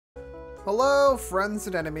Hello, friends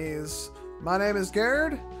and enemies. My name is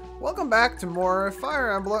Gerd. Welcome back to more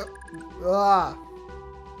Fire Emblem.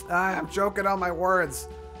 I'm joking on my words.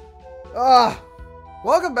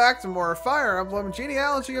 Welcome back to more Fire Emblem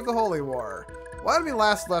Genealogy of the Holy War. When we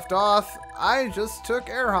last left off, I just took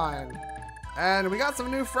Erheim. And we got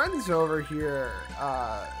some new friends over here.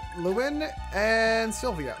 Lewin and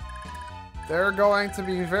Sylvia. They're going to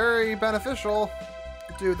be very beneficial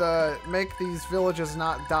to the make these villages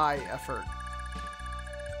not die effort.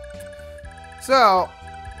 So,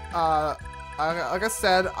 like I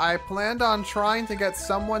said, I planned on trying to get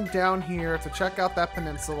someone down here to check out that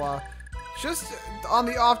peninsula, just on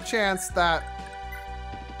the off chance that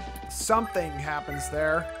something happens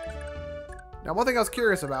there. Now, one thing I was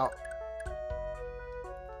curious about,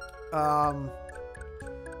 I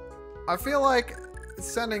feel like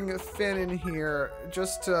sending Finn in here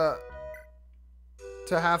just to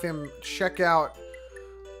have him check out.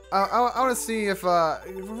 I want to see if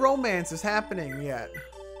romance is happening yet.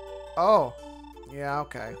 Oh, yeah,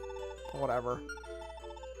 okay, whatever.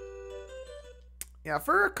 Yeah,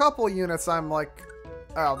 for a couple units, I'm like,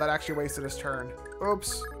 oh, that actually wasted his turn.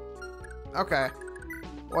 Oops. Okay,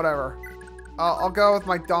 whatever. I'll go with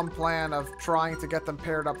my dumb plan of trying to get them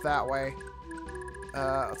paired up that way.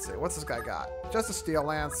 Let's see, what's this guy got? Just a steel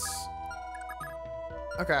lance.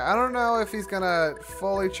 Okay, I don't know if he's gonna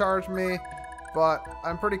fully charge me, but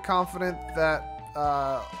I'm pretty confident that,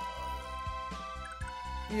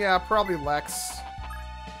 yeah, probably Lex.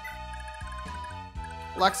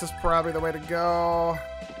 Lex is probably the way to go.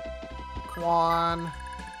 Quan.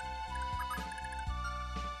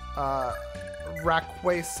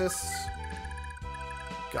 Raquasis.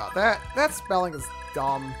 God, that spelling is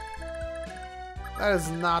dumb. That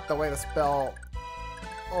is not the way to spell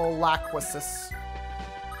Olaquasis.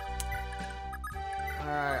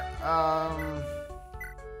 Alright,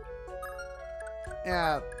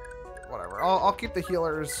 yeah, whatever. I'll keep the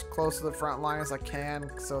healers close to the front line as I can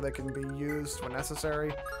so they can be used when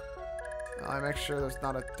necessary. I make sure there's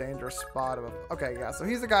not a dangerous spot. Okay, yeah, so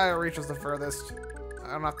he's the guy who reaches the furthest.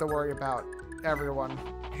 I don't have to worry about everyone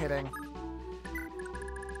hitting.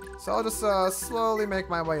 So I'll just slowly make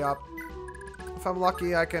my way up. If I'm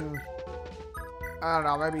lucky, I can, I don't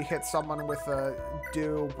know, maybe hit someone with a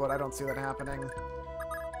dew, but I don't see that happening.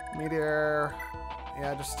 Meteor,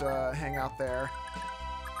 yeah, just hang out there.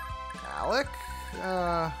 Alec,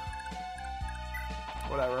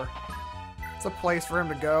 whatever. It's a place for him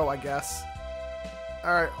to go, I guess.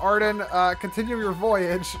 All right, Arden, continue your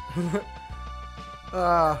voyage.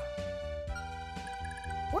 Wonder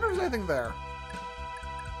if there's anything there.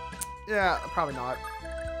 Yeah, probably not.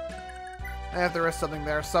 And if there is something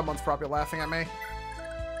there, someone's probably laughing at me.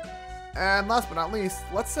 And last but not least,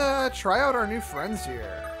 let's try out our new friends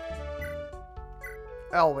here.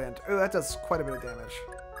 Elwind. Ooh, that does quite a bit of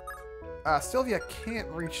damage. Sylvia can't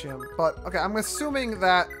reach him, but okay, I'm assuming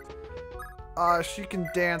that she can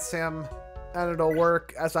dance him and it'll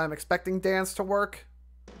work as I'm expecting dance to work.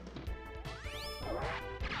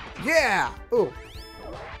 Yeah! Ooh.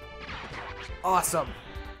 Awesome.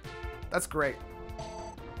 That's great.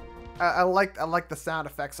 I like the sound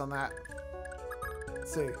effects on that.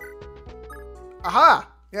 Let's see.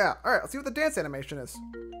 Aha! Yeah, alright, let's see what the dance animation is.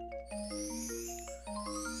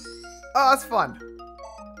 Oh, that's fun.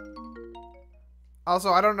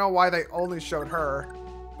 Also, I don't know why they only showed her,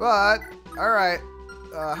 but alright.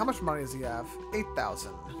 How much money does he have?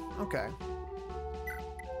 8,000. Okay.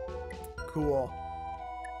 Cool.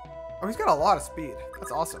 Oh, he's got a lot of speed.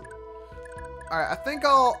 That's awesome. Alright, I think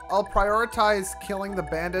I'll prioritize killing the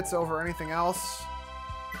bandits over anything else.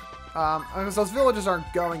 Because those villages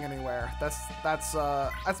aren't going anywhere. That's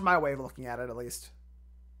my way of looking at it, at least.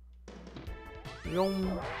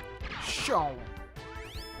 Show.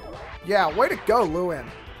 Yeah, way to go, Lewin.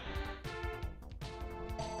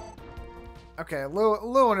 Okay,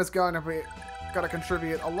 Lewin is going to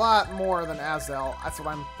contribute a lot more than Azel. That's what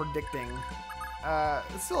I'm predicting.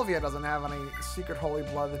 Sylvia doesn't have any secret holy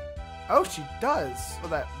blood. Oh, she does. Oh,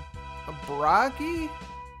 that a Bragi?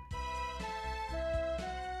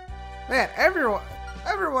 Man,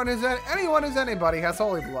 anyone who's anybody has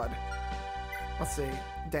holy blood. Let's see.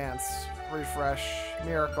 Dance, refresh,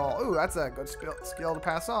 miracle. Ooh, that's a good skill to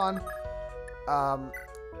pass on.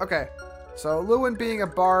 Okay. So Lewin being a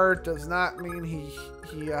bard does not mean he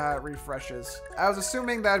refreshes. I was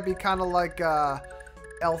assuming that'd be kind of like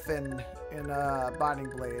Elfin in Binding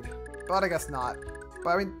Blade, but I guess not. But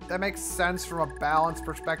I mean, that makes sense from a balance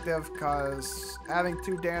perspective, because having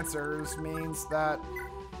two dancers means that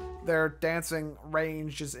their dancing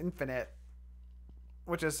range is infinite.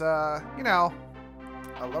 Which is, you know,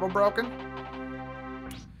 a little broken.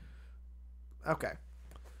 Okay.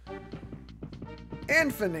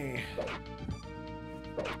 Anthony.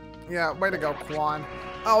 Yeah, way to go, Quan.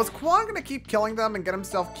 Oh, is Quan gonna keep killing them and get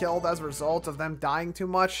himself killed as a result of them dying too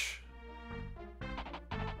much?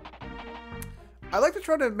 I'd like to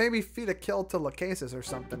try to maybe feed a kill to Lachesis or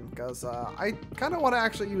something, because I kind of want to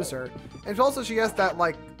actually use her. And also she has that,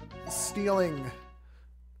 like, stealing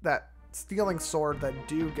sword that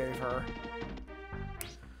Dew gave her.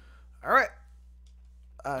 Alright.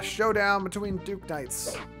 Showdown between Duke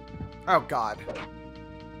Knights. Oh, God.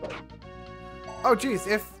 Oh, geez,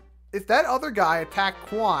 if that other guy attacked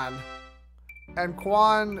Quan, and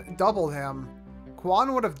Quan doubled him,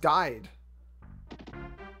 Quan would have died.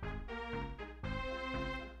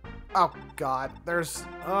 Oh, God. There's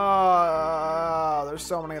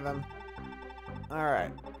so many of them.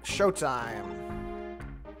 Alright. Showtime.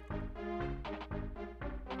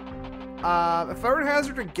 If I were to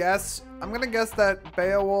hazard a guess, I'm going to guess that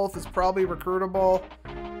Beowulf is probably recruitable.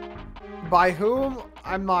 By whom?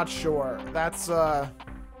 I'm not sure. That's, God,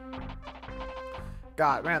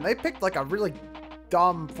 man, they picked, like, a really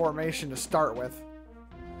dumb formation to start with.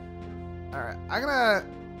 Alright,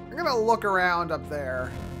 I'm gonna look around up there.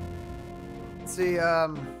 See,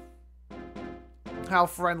 how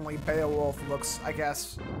friendly Beowulf looks, I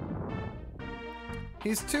guess.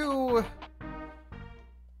 He's too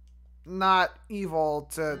not evil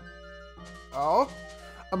to... Oh?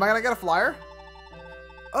 Am I gonna get a flyer?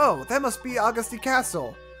 Oh, that must be Augusti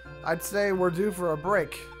Castle. I'd say we're due for a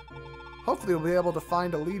break. Hopefully we'll be able to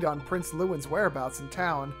find a lead on Prince Lewin's whereabouts in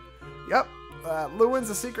town. Yep, Lewin's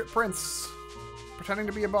a secret prince, pretending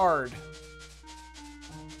to be a bard.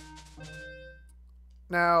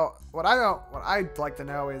 Now, what I'd like to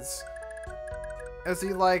know is did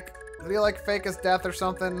he like fake his death or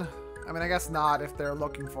something? I mean, I guess not if they're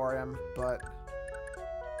looking for him, but...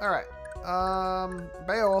 Alright,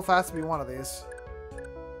 Beowulf has to be one of these.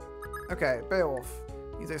 Okay, Beowulf.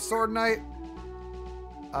 He's a sword knight.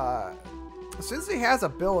 Since he has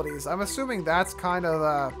abilities, I'm assuming that's kind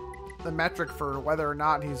of the metric for whether or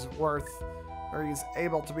not he's worth, or he's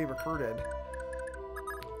able to be recruited.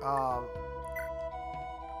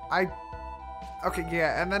 Okay,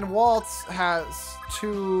 yeah, and then Waltz has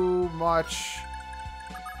too much...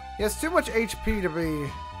 He has too much HP to be...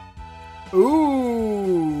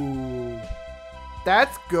 Ooh!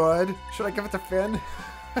 That's good. Should I give it to Finn?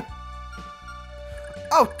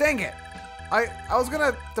 Oh, dang it! I was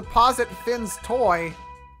gonna deposit Finn's toy.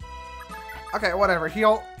 Okay, whatever.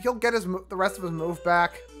 He'll get the rest of his move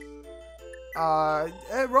back.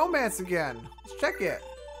 Romance again. Let's check it.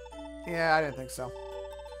 Yeah, I didn't think so.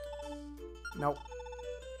 Nope.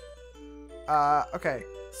 Okay.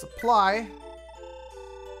 Supply.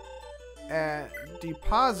 And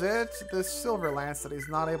deposit this silver lance that he's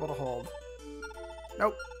not able to hold.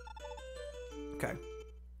 Nope. Okay.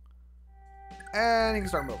 And he can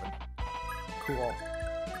start moving. Cool.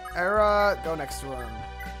 Era, go next to him.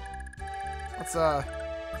 Let's,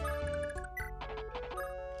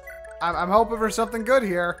 I'm hoping for something good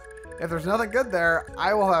here. If there's nothing good there,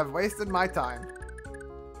 I will have wasted my time.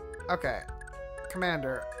 Okay.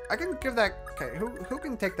 Commander. I can give that... Okay, who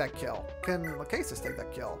can take that kill? Can Lachesis take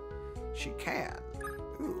that kill? She can.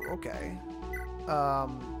 Ooh, okay.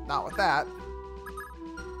 Not with that.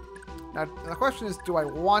 Now, the question is, do I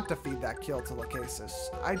want to feed that kill to Lachesis?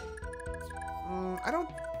 I don't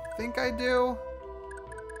think I do.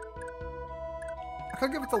 I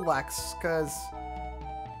could give it to Lex, because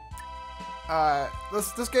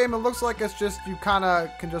this game, it looks like it's just, you kind of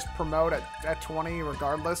can just promote at 20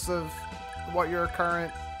 regardless of what your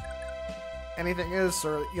current anything is,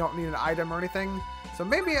 or you don't need an item or anything. So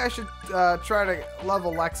maybe I should try to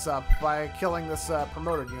level Lex up by killing this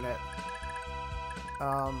promoted unit.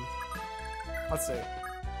 Let's see.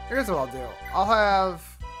 Here's what I'll do. I'll have...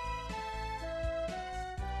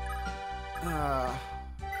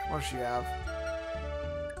 what does she have?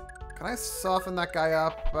 Can I soften that guy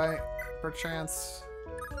up by perchance?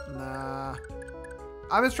 Nah.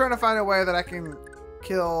 I'm just trying to find a way that I can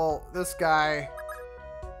kill this guy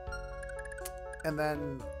and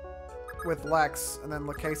then with Lex, and then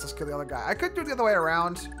Lachesis kill the other guy. I could do it the other way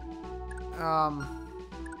around.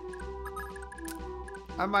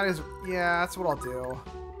 I might as... Yeah, that's what I'll do.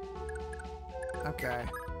 Okay.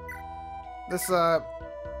 This is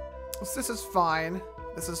fine.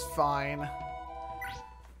 This is fine.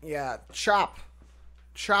 Yeah, chop.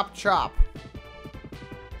 Chop, chop.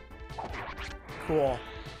 Cool.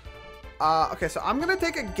 Okay, so I'm gonna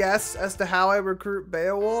take a guess as to how I recruit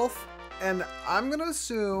Beowulf, and I'm gonna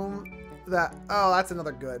assume that... Oh, that's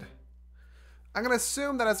another good. I'm gonna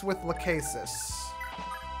assume that it's with Lachesis.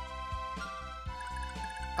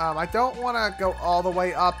 I don't want to go all the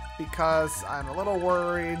way up because I'm a little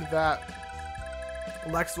worried that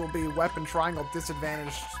Lex will be weapon triangle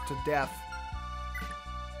disadvantaged to death.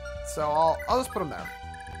 So I'll just put him there.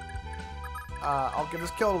 I'll give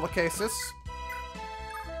this kill to Lachesis.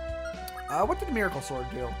 What did Miracle Sword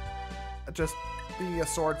do? Just be a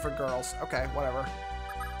sword for girls. Okay, whatever.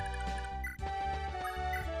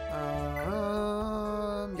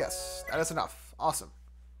 Yes, that is enough. Awesome.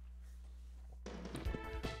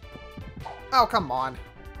 Oh, come on.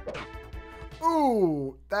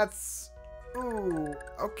 Ooh, that's... Ooh,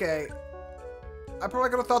 okay. I probably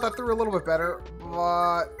could have thought that through a little bit better,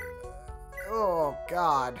 but... Oh,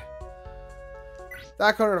 God.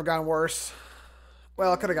 That could have gone worse.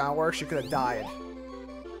 Well, it could have gone worse. She could have died.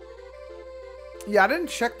 Yeah, I didn't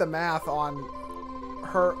check the math on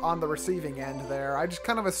her on the receiving end there. I just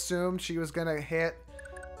kind of assumed she was going to hit,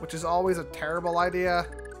 which is always a terrible idea.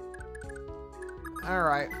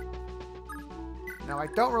 Alright. Now, I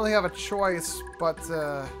don't really have a choice but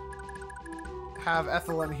to have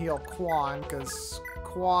Ethelyn heal Quan, because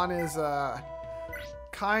Quan is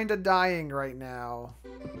kind of dying right now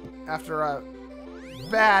after a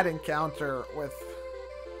bad encounter with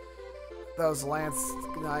those Lance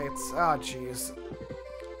Knights. Oh, jeez.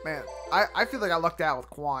 Man, I feel like I lucked out with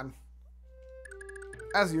Quan.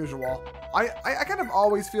 As usual. I kind of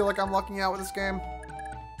always feel like I'm lucking out with this game.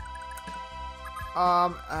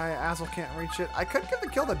 Azel can't reach it. I could give the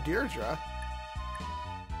kill to Deirdre.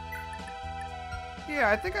 Yeah,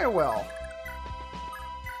 I think I will.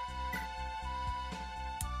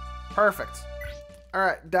 Perfect.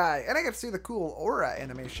 Alright, die. And I get to see the cool aura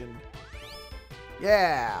animation.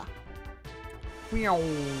 Yeah.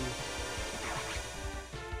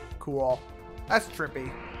 Cool. That's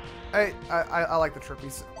trippy. I like the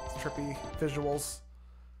trippy visuals.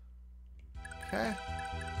 Okay.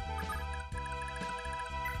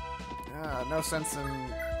 No sense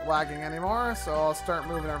in lagging anymore, so I'll start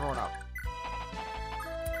moving everyone up.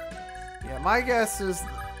 Yeah, my guess is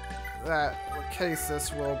that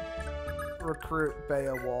Lachesis will recruit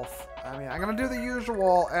Beowulf. I mean, I'm gonna do the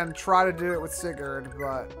usual and try to do it with Sigurd,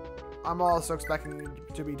 but I'm also expecting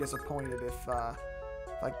to be disappointed if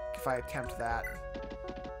I attempt that.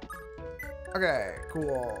 Okay,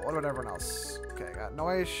 cool. What about everyone else? Okay, got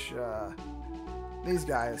Noish, these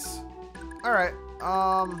guys. Alright,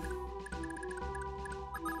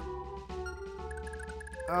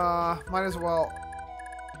 might as well...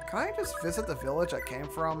 Can I just visit the village I came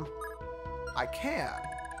from? I can.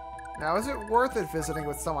 Now, is it worth it visiting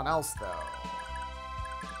with someone else, though?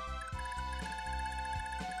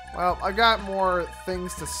 Well, I got more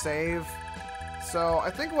things to save. So, I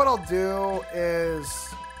think what I'll do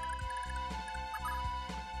is...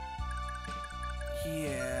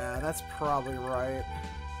 Yeah, that's probably right.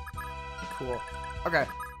 Cool. Okay.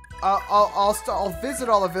 I'll visit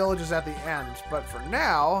all the villages at the end, but for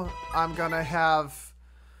now, I'm gonna have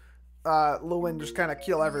Lewin just kind of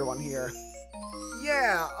kill everyone here.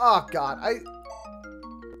 Yeah! Oh, God.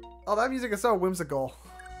 Oh, that music is so whimsical.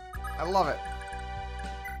 I love it.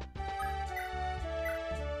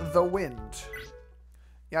 The Wind.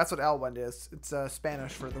 Yeah, that's what Elwind is. It's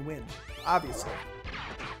Spanish for the wind, obviously.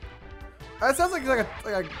 That sounds like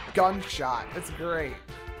a gunshot. It's great.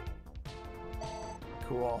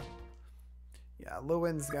 Cool. Yeah,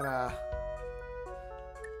 Lewin's gonna...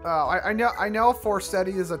 Oh, I know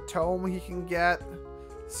Forseti is a tome he can get,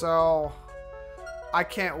 so I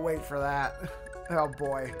can't wait for that. Oh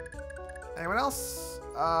boy. Anyone else?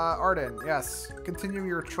 Arden, yes. Continue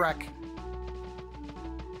your trek.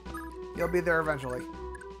 You'll be there eventually.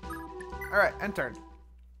 Alright, end turn.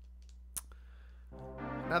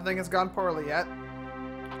 Nothing has gone poorly yet.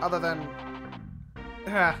 Other than...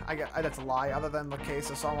 that's a lie. Other than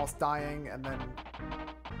Lachesis almost dying, and then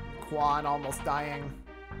Quan almost dying.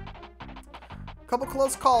 Couple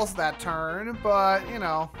close calls that turn, but, you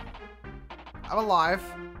know, I'm alive.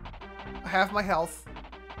 I have my health.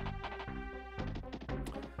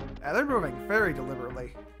 Yeah, they're moving very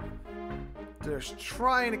deliberately. They're just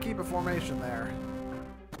trying to keep a formation there.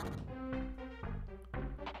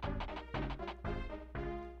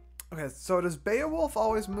 Okay, so does Beowulf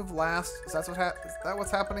always move last? Is that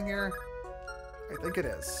what's happening here? I think it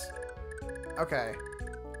is. Okay.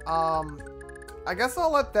 I guess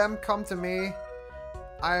I'll let them come to me.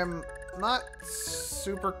 I'm not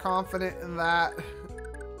super confident in that,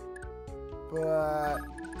 but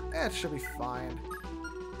it should be fine.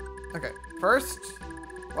 Okay, first,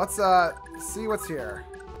 let's see what's here.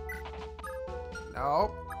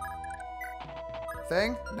 No.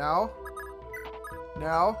 Thing? No.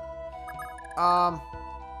 No.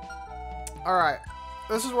 Alright.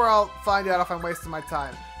 This is where I'll find out if I'm wasting my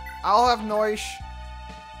time. I'll have Noish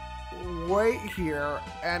wait here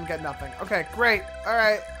and get nothing. Okay, great.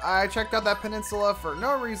 Alright, I checked out that peninsula for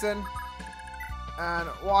no reason. And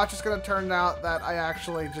watch, it's gonna turn out that I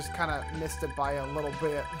actually just kind of missed it by a little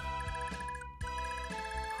bit.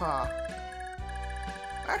 Huh.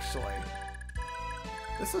 Actually,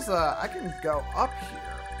 this is I can go up here.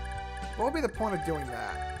 What would be the point of doing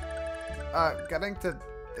that? Getting to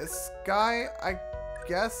this guy, I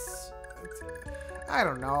guess? I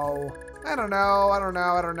don't know. I don't know.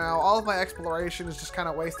 All of my exploration is just kind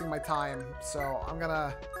of wasting my time, so I'm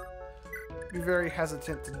gonna be very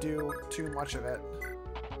hesitant to do too much of it.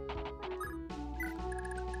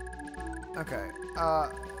 Okay,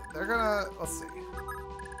 they're gonna, let's see.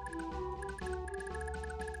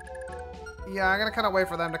 Yeah, I'm gonna kind of wait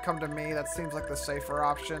for them to come to me. That seems like the safer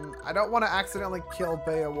option. I don't want to accidentally kill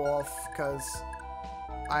Beowulf, because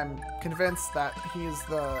I'm convinced that he's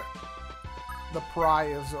the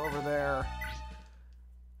prize over there.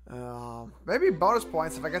 Maybe bonus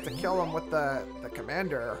points if I get to kill him with the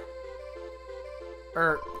commander.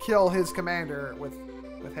 Or kill his commander with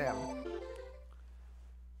him.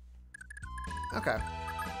 Okay.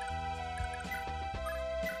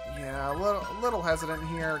 Yeah, a little hesitant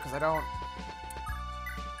here because I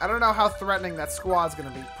don't know how threatening that squad's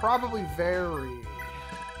gonna be. Probably very.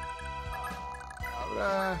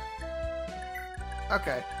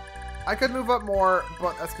 Okay. I could move up more,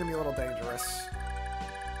 but that's gonna be a little dangerous.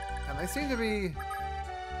 And they seem to be.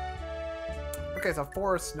 Okay, so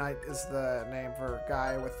Forest Knight is the name for a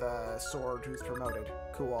guy with a sword who's promoted.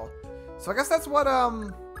 Cool. So I guess that's what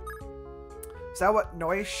is that what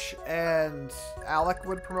Noish and Alec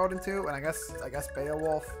would promote into? And I guess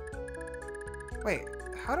Beowulf. Wait,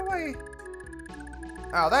 how do I?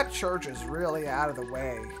 Oh, that church is really out of the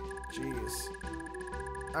way. Jeez.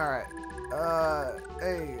 All right.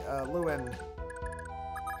 Hey, Lewin.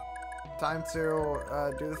 Time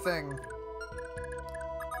to do the thing.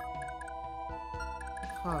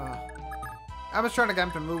 Huh. I'm just trying to get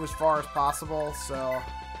him to move as far as possible, so.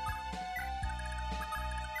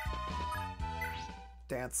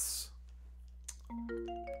 Dance.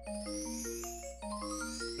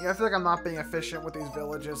 Yeah, I feel like I'm not being efficient with these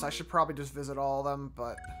villages. I should probably just visit all of them,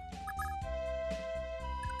 but.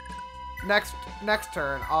 Next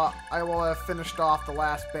turn, I will have finished off the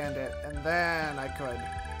last bandit, and then I could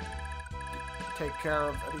take care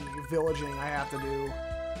of any villaging I have to do.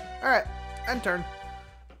 Alright, end turn.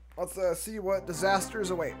 Let's see what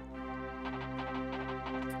disasters await.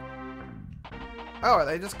 Oh, are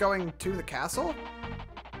they just going to the castle?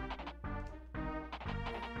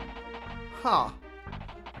 Huh.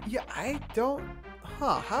 Yeah, I don't...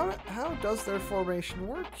 Huh, how does their formation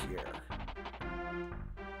work here?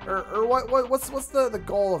 Or what's the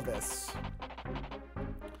goal of this?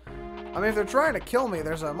 I mean, if they're trying to kill me,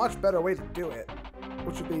 there's a much better way to do it.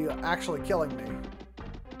 Which would be actually killing me.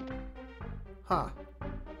 Huh.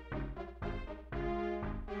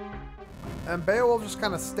 And Beowulf just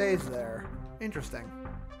kind of stays there. Interesting.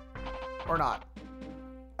 Or not.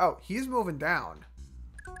 Oh, he's moving down.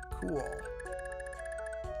 Cool.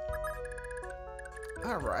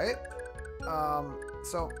 Alright.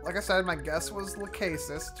 So, like I said, my guess was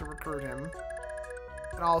Lachesis to recruit him.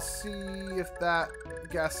 And I'll see if that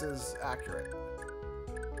guess is accurate.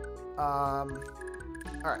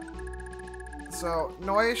 Alright. So,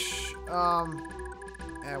 Noish,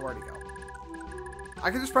 where'd he go? I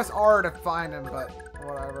can just press R to find him, but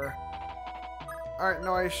whatever. Alright,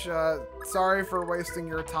 Noish, sorry for wasting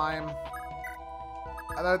your time.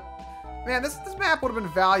 Man, this map would have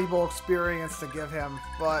been valuable experience to give him,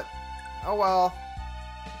 but oh well.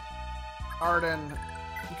 Arden,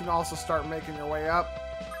 you can also start making your way up.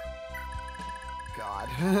 God.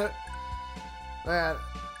 Man.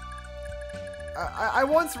 I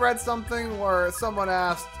once read something where someone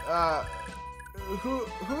asked,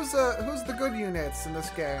 who's the good units in this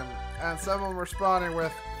game? And someone responded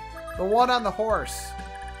with, the one on the horse.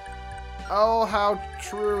 Oh, how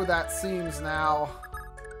true that seems now.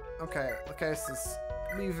 Okay, Lachesis,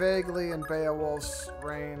 be vaguely in Beowulf's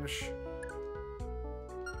range.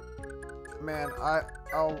 Man,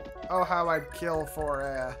 oh, how I'd kill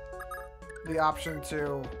for the option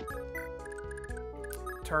to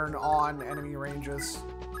turn on enemy ranges.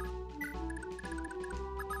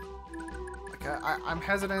 Like, I'm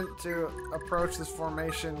hesitant to approach this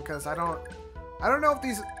formation because I don't know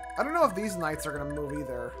if these knights are gonna move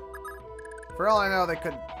either. For all I know, they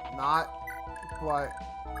could not, but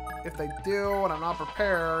if they do and I'm not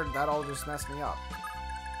prepared, that'll just mess me up.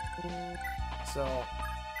 So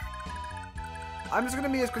I'm just gonna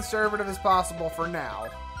be as conservative as possible for now.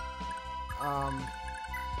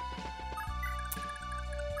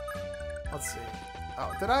 Let's see.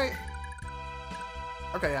 Oh, did I?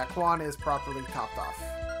 Okay, yeah, Quan is properly topped off.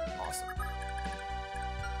 Awesome.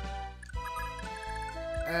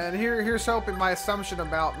 And here's hoping my assumption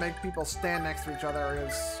about make people stand next to each other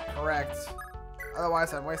is correct.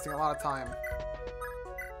 Otherwise, I'm wasting a lot of time.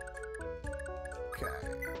 Okay.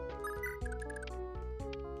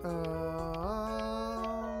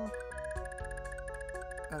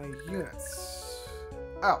 Any units?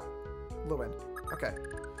 Oh, Lewin. Okay.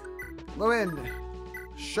 Lewin,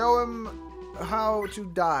 show him how to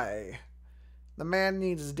die. The man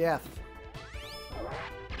needs death.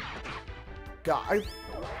 God,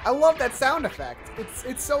 I love that sound effect.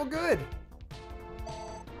 It's so good.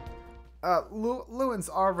 Lewin's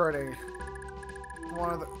already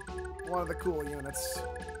one of the cool units.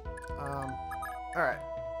 All right.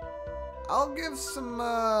 I'll give some.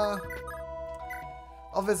 I'll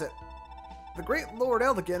visit. The great Lord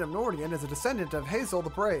Eldigan of Nordian is a descendant of Hazel the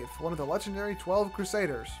Brave, one of the legendary 12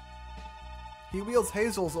 Crusaders. He wields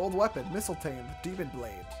Hazel's old weapon, Mistletoe, the Demon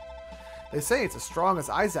Blade. They say it's as strong as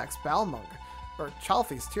Isaac's Balmung, or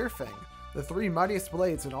Chalfie's Tearfang, the 3 mightiest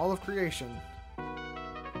blades in all of creation.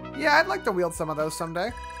 Yeah, I'd like to wield some of those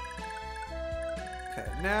someday. Okay,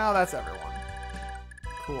 now that's everyone.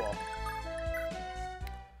 Cool.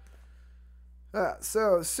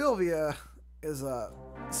 So Sylvia is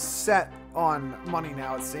set on money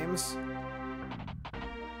now, it seems.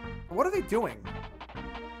 What are they doing?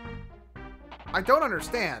 I don't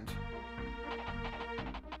understand.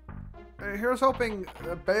 Here's hoping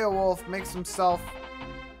Beowulf makes himself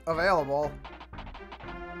available.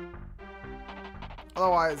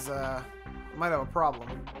 Otherwise, I might have a problem.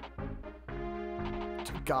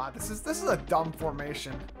 God, this is a dumb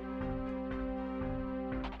formation.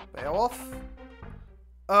 Beowulf?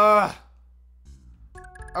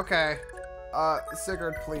 Okay.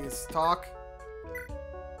 Sigurd, please, talk.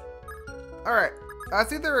 Alright.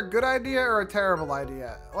 That's either a good idea or a terrible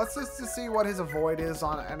idea. Let's just see what his avoid is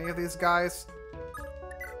on any of these guys.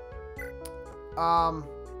 So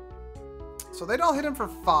they'd all hit him for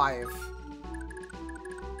 5.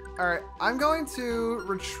 Alright, I'm going to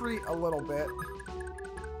retreat a little bit.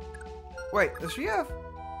 Wait, does she have...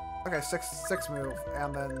 Okay, 6 move,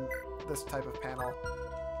 and then this type of panel.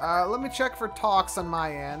 Let me check for talks on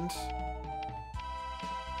my end.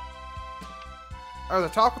 Oh, the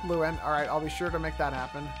talk with Lewin. Alright, I'll be sure to make that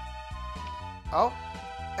happen. Oh.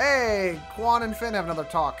 Hey! Quan and Finn have another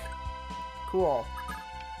talk. Cool.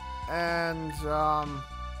 And,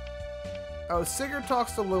 oh, Sigurd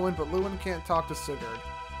talks to Lewin, but Lewin can't talk to Sigurd.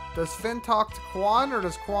 Does Finn talk to Quan, or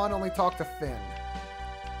does Quan only talk to Finn?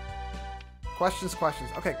 Questions.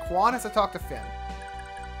 Okay, Quan has to talk to Finn.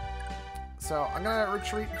 So, I'm gonna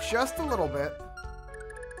retreat just a little bit.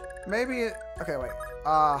 Maybe... Okay, wait.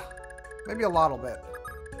 Maybe a little bit.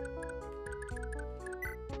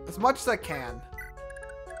 As much as I can.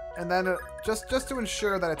 And then, just to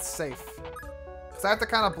ensure that it's safe. Because I have to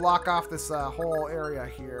kind of block off this whole area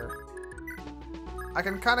here. I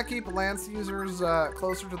can kind of keep lance users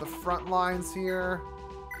closer to the front lines here.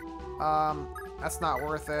 That's not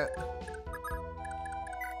worth it.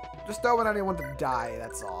 Just don't want anyone to die,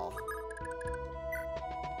 that's all.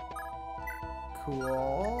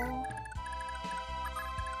 Cool.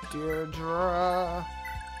 Deirdre.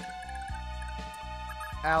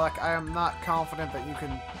 Alec, I am not confident that you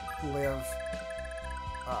can live.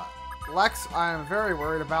 Lex, I am very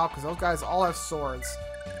worried about because those guys all have swords.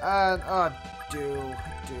 And,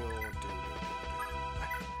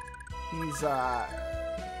 He's,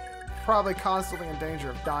 probably constantly in danger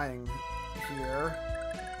of dying here.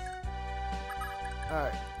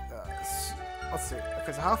 Alright, let's see.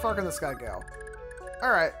 Okay, so how far can this guy go?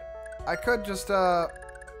 Alright, I could just, what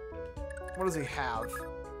does he have?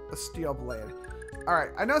 A steel blade.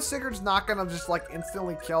 Alright, I know Sigurd's not gonna just, like,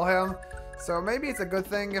 instantly kill him, so maybe it's a good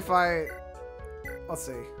thing if I... Let's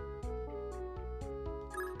see.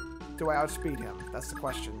 Do I outspeed him? That's the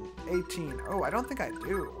question. 18. Oh, I don't think I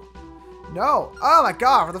do. No! Oh my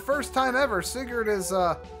god, for the first time ever, Sigurd is,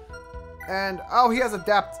 and, oh, he has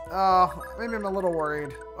Adept. Maybe I'm a little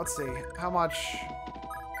worried. Let's see. How much...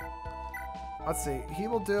 Let's see. He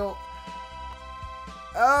will do...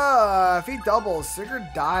 if he doubles, Sigurd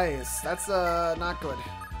dies. That's, not good.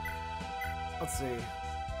 Let's see.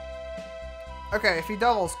 Okay, if he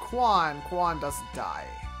doubles Quan doesn't die.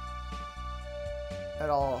 At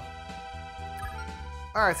all.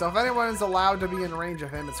 Alright, so if anyone is allowed to be in range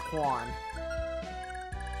of him, it's Quan.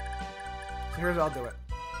 So here's how I'll do it.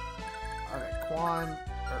 Alright, Quan...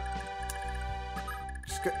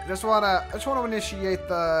 Just wanna initiate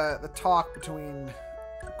the talk between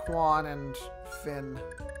Quan and Finn.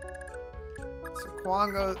 So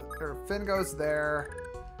Quan goes, or Finn goes there.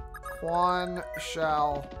 Quan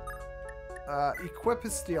shall equip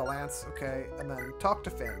his steel lance. Okay, and then talk to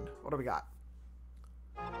Finn. What do we got?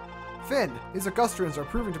 Finn, these Augustrians are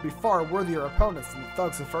proving to be far worthier opponents than the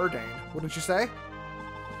thugs of Erdane, wouldn't you say?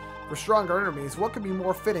 For stronger enemies, what could be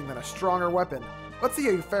more fitting than a stronger weapon? Let's see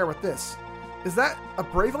how you fare with this. Is that a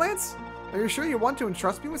brave lance? Are you sure you want to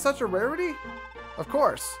entrust me with such a rarity? Of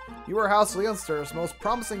course. You are House Leonster's most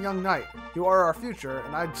promising young knight. You are our future,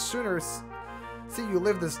 and I'd sooner see you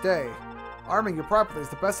live this day. Arming you properly is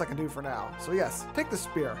the best I can do for now. So yes, take the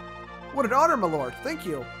spear. What an honor, my lord. Thank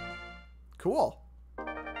you. Cool.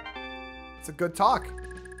 It's a good talk.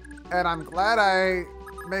 And I'm glad I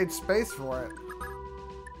made space for it.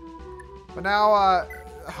 But now, oh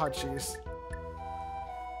jeez.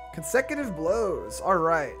 Consecutive blows.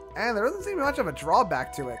 Alright. And there doesn't seem much of a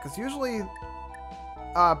drawback to it, because usually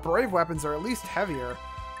brave weapons are at least heavier.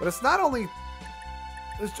 But it's not only...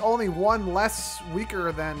 There's only one less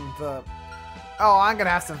weaker than the... Oh, I'm going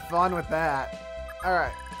to have some fun with that.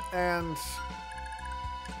 Alright. And...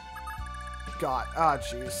 God. Oh,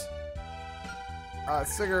 jeez.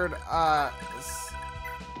 Sigurd, I'm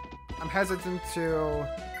hesitant to...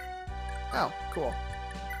 Oh, cool.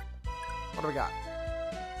 What do we got?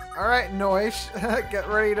 Alright, Noish. Get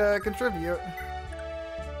ready to contribute.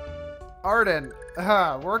 Arden,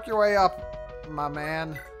 work your way up, my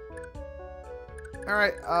man.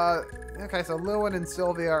 Alright, okay, so Lewin and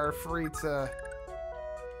Sylvia are free to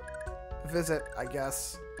visit, I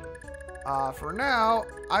guess. For now,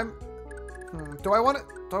 I'm... do I want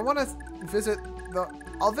to visit the...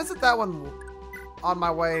 I'll visit that one on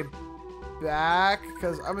my way back,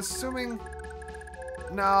 because I'm assuming...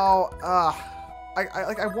 No,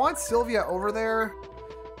 I want Sylvia over there,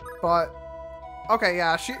 but... Okay,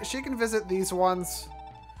 yeah, she can visit these ones.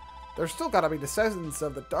 There's still gotta be descendants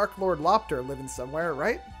of the Dark Lord Lopter living somewhere,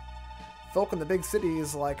 right? Folk in the big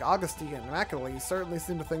cities like Augustine and Mackley certainly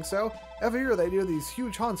seem to think so. Every year they do these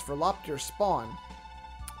huge hunts for Lopter's spawn.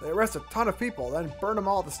 They arrest a ton of people, then burn them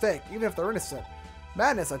all at the stake, even if they're innocent.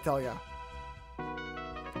 Madness, I tell ya.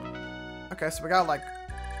 Okay, so we got, like,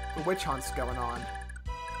 witch hunts going on.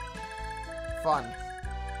 Fun.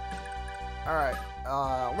 Alright,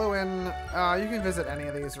 Lewin, you can visit any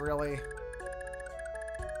of these, really.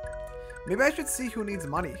 Maybe I should see who needs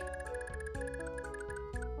money.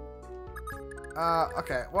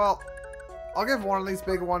 Okay, well, I'll give one of these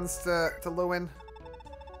big ones to Lewin.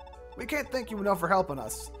 We can't thank you enough for helping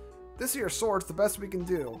us. This here sword's the best we can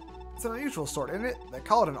do. It's an unusual sword, isn't it? They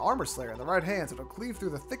call it an armor slayer in the right hands. It'll cleave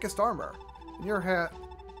through the thickest armor. In your hand,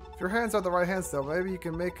 if your hands are the right hands, though, maybe you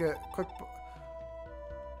can make a quick...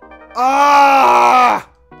 Ah!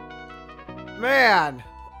 Man!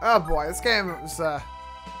 Oh boy, this game is,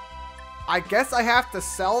 I guess I have to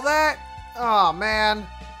sell that? Oh man.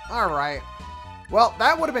 Alright. Well,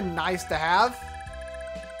 that would have been nice to have.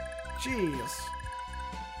 Jeez.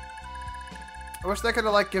 I wish they could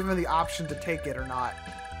have, like, given me the option to take it or not.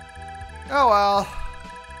 Oh well.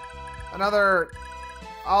 Another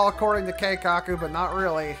all according to Keikaku, but not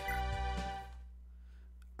really.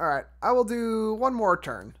 Alright, I will do one more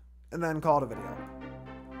turn and then call it a video.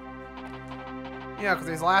 Yeah, because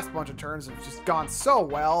these last bunch of turns have just gone so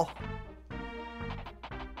well.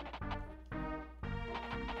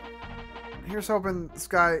 Here's hoping this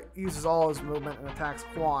guy uses all his movement and attacks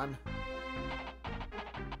Quan.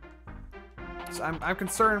 So I'm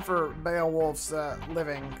concerned for Beowulf's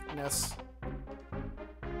livingness.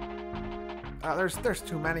 There's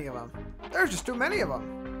too many of them. There's just too many of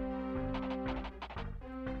them.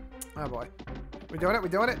 Oh boy, we doing it? We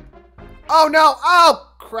doing it? Oh no!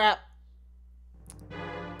 Oh crap!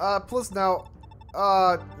 Please no.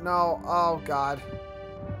 No. Oh god.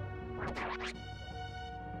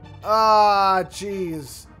 Ah,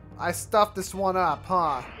 jeez. I stuffed this one up,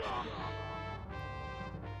 huh?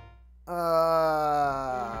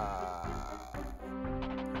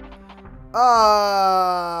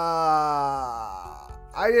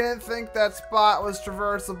 I didn't think that spot was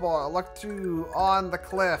traversable. I looked too on the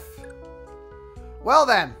cliff. Well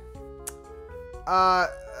then.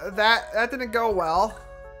 That didn't go well.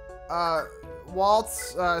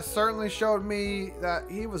 Waltz certainly showed me that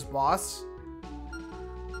he was boss.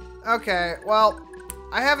 Okay, well,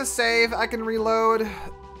 I have a save. I can reload.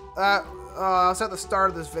 It's at the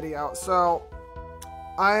start of this video, so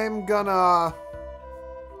I'm gonna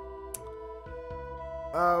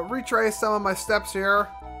retrace some of my steps here,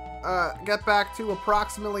 get back to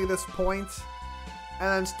approximately this point, and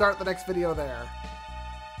then start the next video there.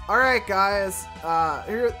 Alright guys,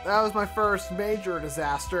 that was my first major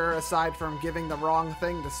disaster, aside from giving the wrong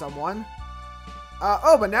thing to someone.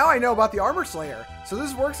 Oh, but now I know about the Armor Slayer, so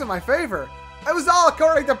this works in my favor. It was all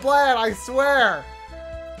according to plan, I swear.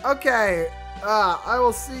 Okay, I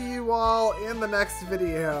will see you all in the next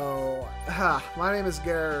video. My name is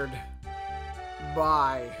Gerd.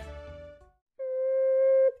 Bye.